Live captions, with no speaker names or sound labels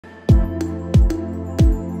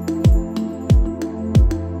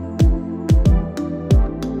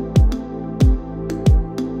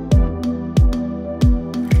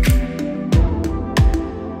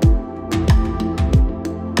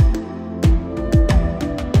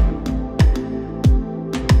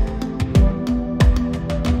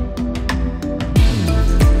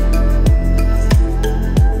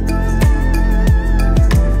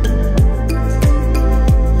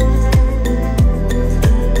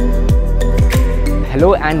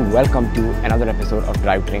Hello and welcome to another episode of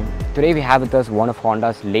DRIVETERRAIN. Today we have with us one of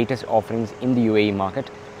Honda's latest offerings in the UAE market,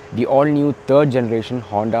 the all-new third generation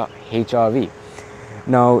Honda HRV.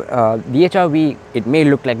 Now, the HRV, it may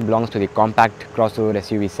look like it belongs to the compact crossover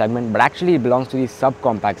SUV segment, but actually it belongs to the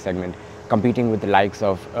subcompact segment, competing with the likes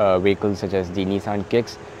of vehicles such as the Nissan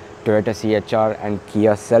Kicks, Toyota CHR and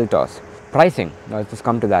Kia Seltos. Pricing, now let's just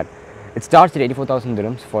come to that. It starts at 84,000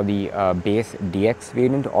 dirhams for the base DX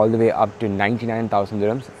variant, all the way up to 99,000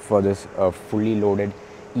 dirhams for this fully loaded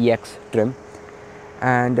EX trim.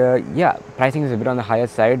 And yeah, pricing is a bit on the higher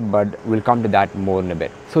side, but we'll come to that more in a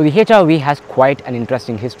bit. So the HRV has quite an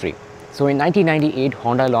interesting history. So in 1998,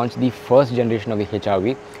 Honda launched the first generation of the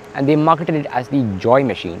HRV and they marketed it as the Joy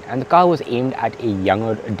Machine, and the car was aimed at a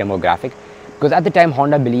younger demographic because at the time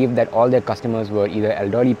Honda believed that all their customers were either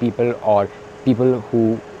elderly people or people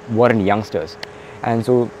who weren't youngsters. And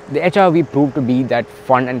so the HRV proved to be that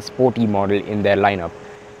fun and sporty model in their lineup.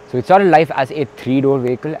 So it started life as a 3-door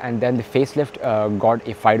vehicle, and then the facelift got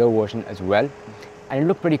a 5-door version as well, and it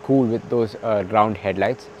looked pretty cool with those round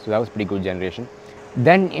headlights, so that was pretty good generation.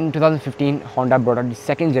 Then in 2015, Honda brought out the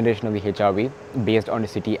second generation of the HRV based on the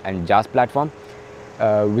City and Jazz platform.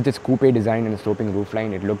 With its coupe design and sloping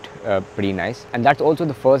roofline, it looked pretty nice, and that's also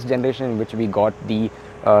the first generation in which we got the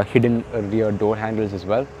hidden rear door handles as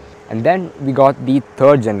well. And then we got the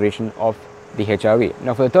third generation of the HRV.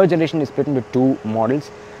 Now for the third generation, it's split into two models.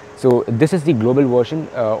 So this is the global version,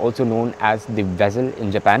 also known as the Vessel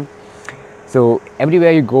in Japan. So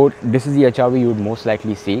everywhere you go, this is the HRV you would most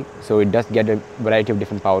likely see. So it does get a variety of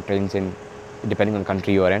different powertrains in depending on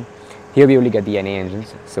country you are in. Here we only get the NA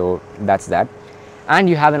engines, so that's that. And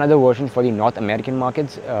you have another version for the North American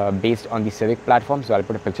markets based on the Civic platform. So I'll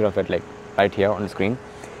put a picture of it like right here on the screen.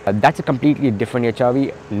 That's a completely different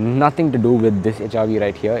HRV, nothing to do with this HRV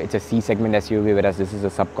right here. It's a C segment SUV, whereas this is a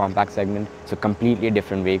subcompact segment, so completely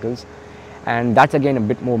different vehicles. And that's again a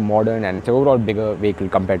bit more modern, and it's an overall bigger vehicle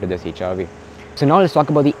compared to this HRV. So now let's talk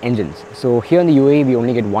about the engines. So here in the UAE, we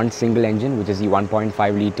only get one single engine, which is the 1.5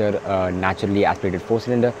 litre naturally aspirated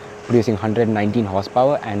 4-cylinder, producing 119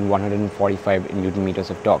 horsepower and 145 Newton meters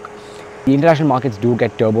of torque. The international markets do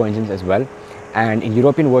get turbo engines as well, and in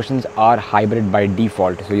European versions are hybrid by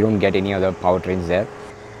default, so you don't get any other powertrains there.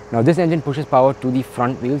 Now this engine pushes power to the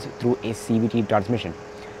front wheels through a CVT transmission.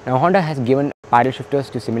 Now Honda has given paddle shifters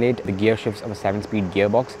to simulate the gear shifts of a 7-speed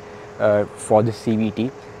gearbox for the CVT,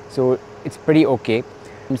 so it's pretty okay.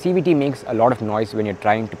 And CVT makes a lot of noise when you're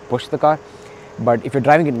trying to push the car, but if you're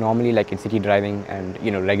driving it normally like in city driving and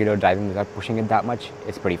regular driving without pushing it that much,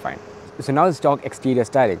 it's pretty fine. So now let's talk exterior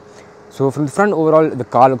styling. So from the front, overall the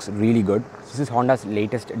car looks really good. This is Honda's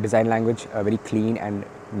latest design language, a very clean and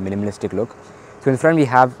minimalistic look. So in front we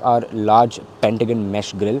have our large pentagon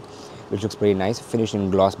mesh grille, which looks pretty nice, finished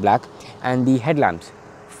in gloss black, and the headlamps,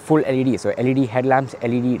 full LED. So LED headlamps,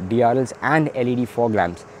 LED DRLs and LED fog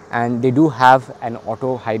lamps, and they do have an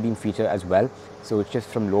auto high beam feature as well. So it's just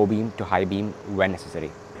from low beam to high beam when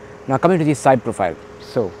necessary. Now coming to the side profile.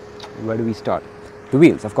 So where do we start? The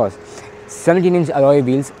wheels, of course. 17-inch alloy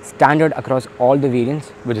wheels, standard across all the variants,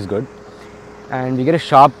 which is good. And we get a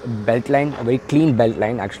sharp belt line, a very clean belt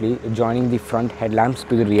line actually, joining the front headlamps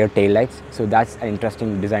to the rear tail lights. So that's an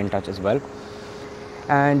interesting design touch as well.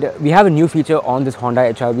 And we have a new feature on this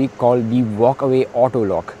Honda HRV called the walk-away auto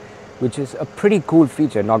lock, which is a pretty cool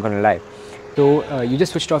feature, not gonna lie. So you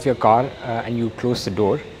just switched off your car and you close the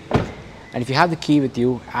door. And if you have the key with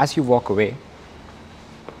you, as you walk away,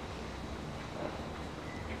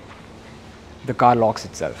 the car locks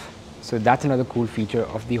itself. So that's another cool feature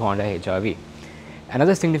of the Honda HRV.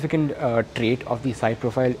 Another significant trait of the side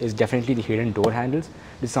profile is definitely the hidden door handles.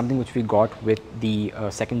 This is something which we got with the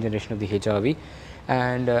second generation of the HRV,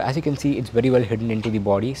 and as you can see, it's very well hidden into the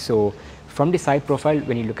body. So from the side profile,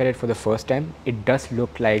 when you look at it for the first time, it does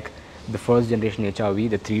look like the first generation HRV,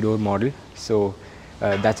 the 3-door model. So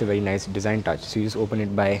that's a very nice design touch. So you just open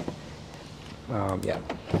it by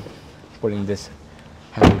pulling this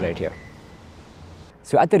handle right here.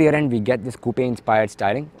 So at the rear end, we get this coupe-inspired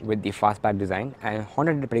styling with the fastback design, and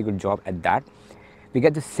Honda did a pretty good job at that. We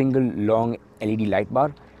get this single long LED light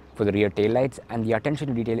bar for the rear tail lights, and the attention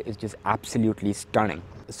to detail is just absolutely stunning.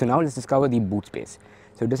 So now let's discover the boot space.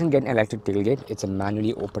 So it doesn't get an electric tailgate, it's a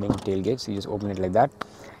manually opening tailgate, so you just open it like that.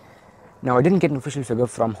 Now I didn't get an official figure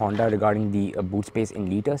from Honda regarding the boot space in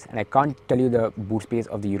liters, and I can't tell you the boot space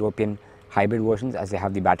of the European hybrid versions as they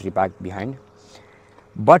have the battery pack behind.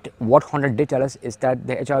 But what Honda did tell us is that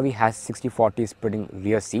the HRV has 60/40 splitting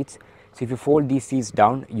rear seats. So if you fold these seats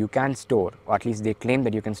down, you can store, or at least they claim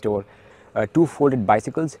that you can store 2 folded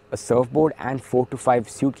bicycles, a surfboard and 4 to 5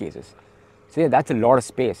 suitcases. So yeah, that's a lot of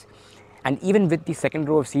space. And even with the second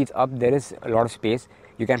row of seats up, there is a lot of space.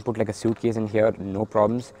 You can put like a suitcase in here, no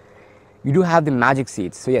problems. You do have the magic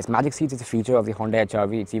seats. So yes, magic seats is a feature of the Honda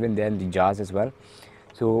HRV. It's even there in the Jazz as well.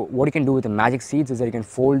 So what you can do with the magic seats is that you can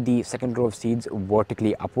fold the second row of seats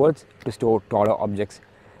vertically upwards to store taller objects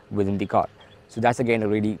within the car. So that's again a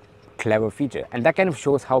really clever feature, and that kind of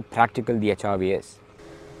shows how practical the HRV is.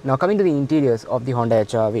 Now coming to the interiors of the Honda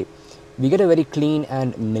HRV, we get a very clean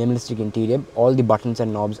and minimalistic interior. All the buttons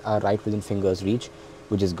and knobs are right within fingers reach,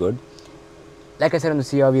 which is good. Like I said on the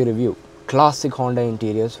CRV review, classic Honda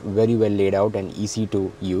interiors, very well laid out and easy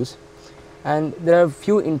to use. And there are a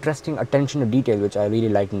few interesting attention to detail which I really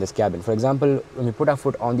liked in this cabin. For example, when we put our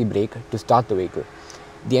foot on the brake to start the vehicle,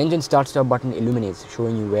 the engine start-stop button illuminates,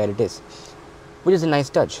 showing you where it is, which is a nice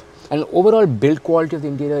touch. And overall build quality of the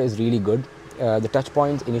interior is really good. The touch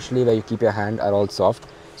points initially where you keep your hand are all soft.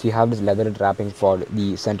 So you have this leather wrapping for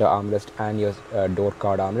the center armrest and your door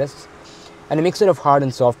card armrests, and a mixture of hard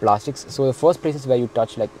and soft plastics. So the first places where you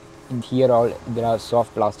touch, like here, all there are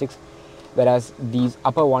soft plastics, whereas these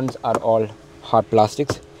upper ones are all hard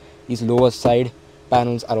plastics. These lower side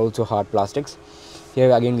panels are also hard plastics.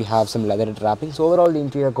 Here again we have some leather wrapping. So overall the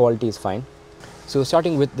interior quality is fine. So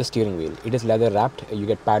starting with the steering wheel, it is leather wrapped. You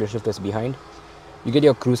get paddle shifters behind. You get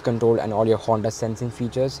your cruise control and all your Honda sensing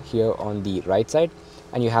features here on the right side,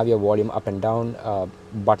 and you have your volume up and down,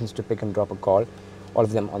 buttons to pick and drop a call, all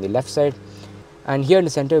of them on the left side. And here in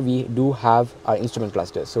the center we do have our instrument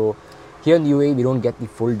cluster. So here in the UAE we don't get the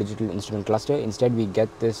full digital instrument cluster. Instead we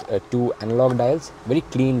get this two analog dials, very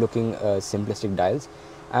clean looking simplistic dials.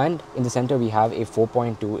 And in the center we have a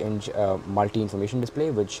 4.2-inch multi-information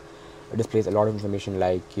display, which displays a lot of information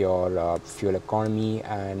like your fuel economy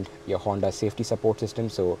and your Honda safety support system.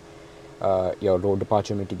 So your road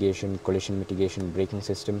departure mitigation, collision mitigation, braking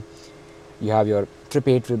system. You have your trip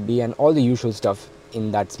A, trip B, and all the usual stuff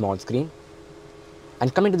in that small screen.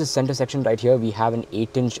 And coming to the center section right here, we have an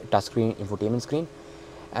 8-inch touchscreen infotainment screen.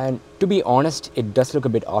 And to be honest, it does look a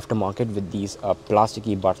bit aftermarket with these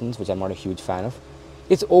plasticky buttons, which I'm not a huge fan of.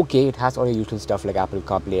 It's okay, it has all the usual stuff like Apple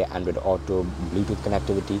CarPlay, Android Auto, Bluetooth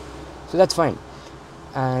connectivity, so that's fine.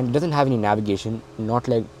 And it doesn't have any navigation, not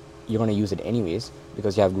like you're going to use it anyways,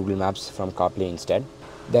 because you have Google Maps from CarPlay instead.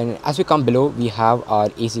 Then as we come below, we have our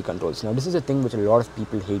AC controls. Now this is a thing which a lot of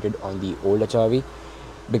people hated on the old HRV,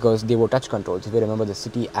 because they were touch controls. If you remember, the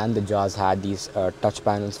City and the Jazz had these touch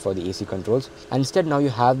panels for the AC controls, and instead now you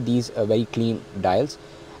have these very clean dials,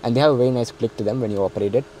 and they have a very nice click to them when you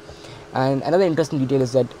operate it. And another interesting detail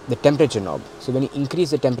is that the temperature knob. So when you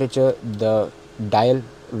increase the temperature, the dial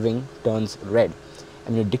ring turns red,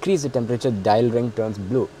 and when you decrease the temperature, the dial ring turns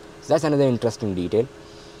blue. So that's another interesting detail.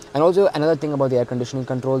 And also another thing about the air conditioning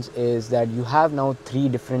controls is that you have now 3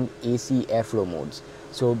 different AC airflow modes.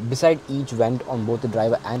 So beside each vent on both the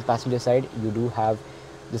driver and passenger side, you do have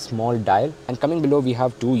the small dial. And coming below, we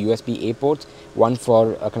have 2 USB-A ports, one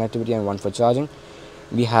for connectivity and one for charging.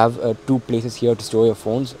 We have 2 places here to store your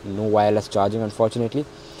phones, no wireless charging unfortunately.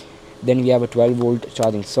 Then we have a 12-volt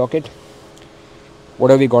charging socket.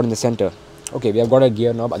 What have we got in the center? Okay, we have got a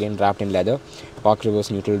gear knob, again wrapped in leather, park,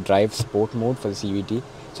 reverse, neutral, drive, sport mode for the CVT.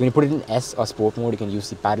 So when you put it in S or sport mode, you can use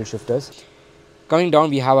the paddle shifters. Coming down,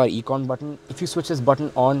 we have our econ button. If you switch this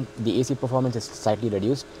button on, the AC performance is slightly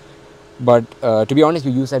reduced. But to be honest,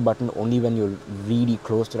 you use that button only when you're really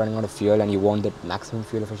close to running out of fuel and you want that maximum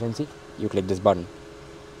fuel efficiency. You click this button.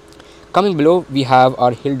 Coming below, we have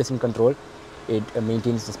our hill descent control. It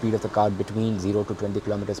maintains the speed of the car between 0 to 20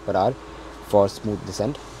 kilometers per hour for smooth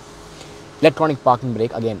descent. Electronic parking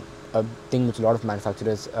brake, again a thing which a lot of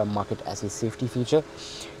manufacturers market as a safety feature,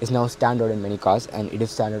 is now standard in many cars, and it is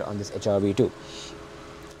standard on this HRV too.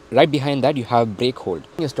 Right behind that, you have brake hold.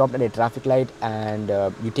 You're stopped at a traffic light and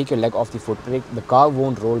you take your leg off the foot brake, the car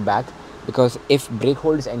won't roll back, because if brake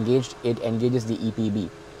hold is engaged, it engages the EPB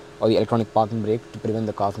or the electronic parking brake to prevent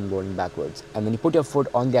the car from rolling backwards. And when you put your foot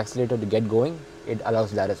on the accelerator to get going, it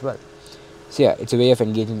allows that as well. So yeah, it's a way of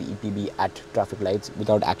engaging the EPB at traffic lights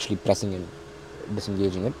without actually pressing and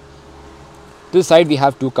disengaging it. To the side, we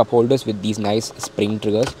have 2 cup holders with these nice spring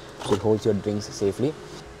triggers, so it holds your drinks safely.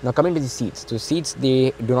 Now coming to the seats. So seats,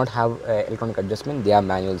 they do not have electronic adjustment, they are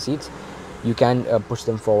manual seats. You can push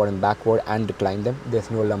them forward and backward and recline them. There's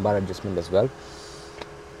no lumbar adjustment as well.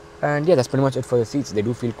 And yeah, that's pretty much it for the seats. They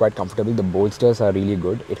do feel quite comfortable. The bolsters are really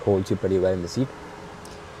good. It holds you pretty well in the seat.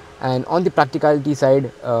 And on the practicality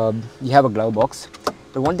side, you have a glove box.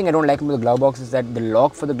 The one thing I don't like about the glove box is that the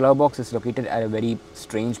lock for the glove box is located at a very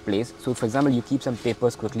strange place. So for example, you keep some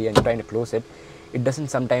papers quickly and you're trying to close it. It doesn't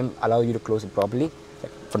sometimes allow you to close it properly.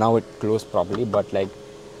 For now it closed properly, but like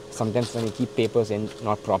sometimes when you keep papers in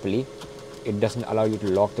not properly, it doesn't allow you to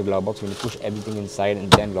lock the glove box when you push everything inside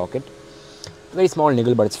and then lock it. Very small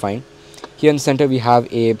niggle, but it's fine. Here in the center we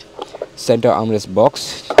have a center armrest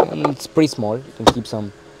box, and it's pretty small. You can keep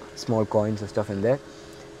some small coins and stuff in there.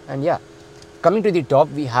 And yeah, coming to the top,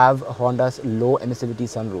 we have Honda's low emissivity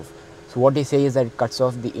sunroof. So what they say is that it cuts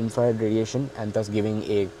off the infrared radiation and thus giving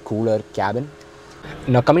a cooler cabin.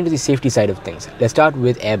 Now coming to the safety side of things, let's start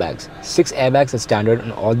with airbags. 6 airbags are standard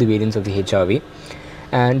on all the variants of the HRV,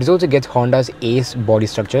 and this also gets Honda's ACE body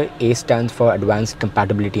structure. ACE stands for Advanced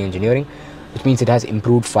Compatibility Engineering, which means it has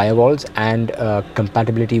improved firewalls and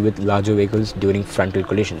compatibility with larger vehicles during frontal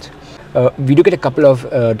collisions. We do get a couple of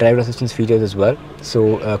driver assistance features as well.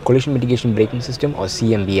 So collision mitigation braking system, or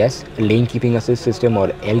CMBS, lane keeping assist system, or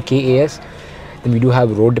LKAS. Then we do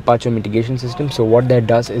have road departure mitigation system. So what that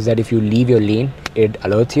does is that if you leave your lane, it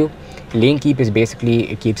alerts you. Lane keep is basically,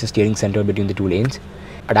 it keeps the steering center between the two lanes.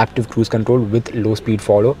 Adaptive cruise control with low speed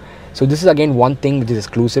follow. So this is again one thing which is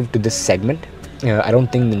exclusive to this segment. I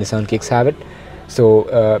don't think the Nissan Kicks have it.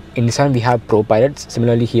 So in Nissan we have Pro Pilots.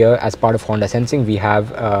 Similarly here, as part of Honda Sensing, we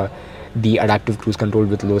have the adaptive cruise control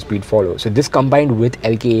with low speed follow. So this combined with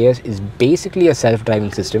LKAS is basically a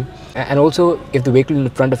self-driving system. And also if the vehicle in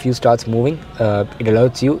front of you starts moving, it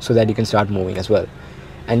alerts you so that you can start moving as well.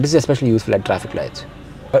 And this is especially useful at traffic lights.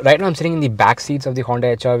 Right now I'm sitting in the back seats of the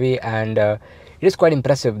Honda HRV, and it is quite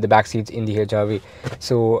impressive, the back seats in the HRV.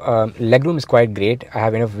 So legroom is quite great. I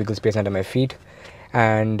have enough wiggle space under my feet,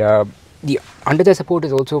 and the under-thigh support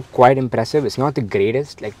is also quite impressive. It's not the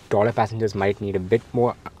greatest, like taller passengers might need a bit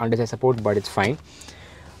more under-thigh support, but it's fine.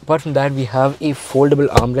 Apart from that, we have a foldable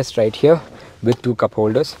armrest right here with 2 cup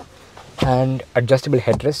holders and adjustable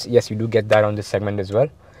headrests. Yes, you do get that on this segment as well.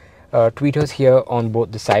 Tweeters here on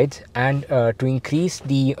both the sides, and to increase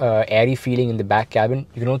the airy feeling in the back cabin,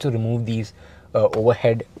 you can also remove these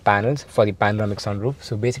overhead panels for the panoramic sunroof.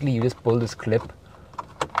 So basically you just pull this clip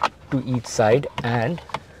to each side and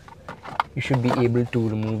you should be able to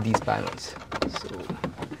remove these panels.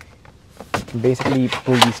 So basically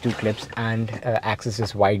pull these 2 clips and access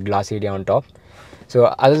this wide glass area on top. So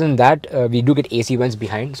other than that, we do get AC vents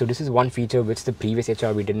behind. So this is one feature which the previous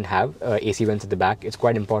HRV didn't have, AC vents at the back. It's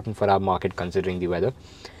quite important for our market considering the weather.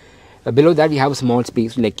 Below that we have a small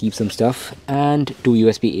space to keep some stuff, and 2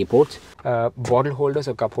 USB-A ports. Bottle holders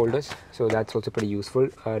or cup holders, so that's also pretty useful.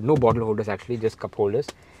 No bottle holders actually, just cup holders.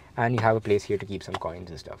 And you have a place here to keep some coins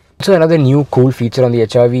and stuff. So another new cool feature on the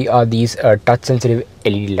HRV are these touch sensitive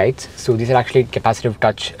LED lights. So these are actually capacitive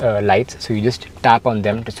touch lights, so you just tap on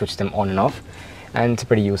them to switch them on and off, and it's a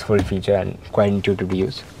pretty useful feature and quite intuitive to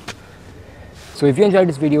use. So if you enjoyed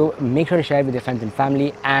this video, make sure to share it with your friends and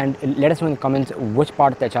family, and let us know in the comments which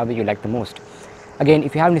part of the HRV you like the most. Again,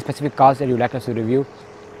 if you have any specific cars that you'd like us to review,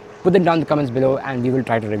 put them down in the comments below and we will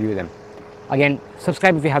try to review them. Again,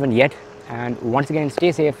 subscribe if you haven't yet. And once again,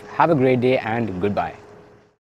 stay safe, have a great day, and goodbye.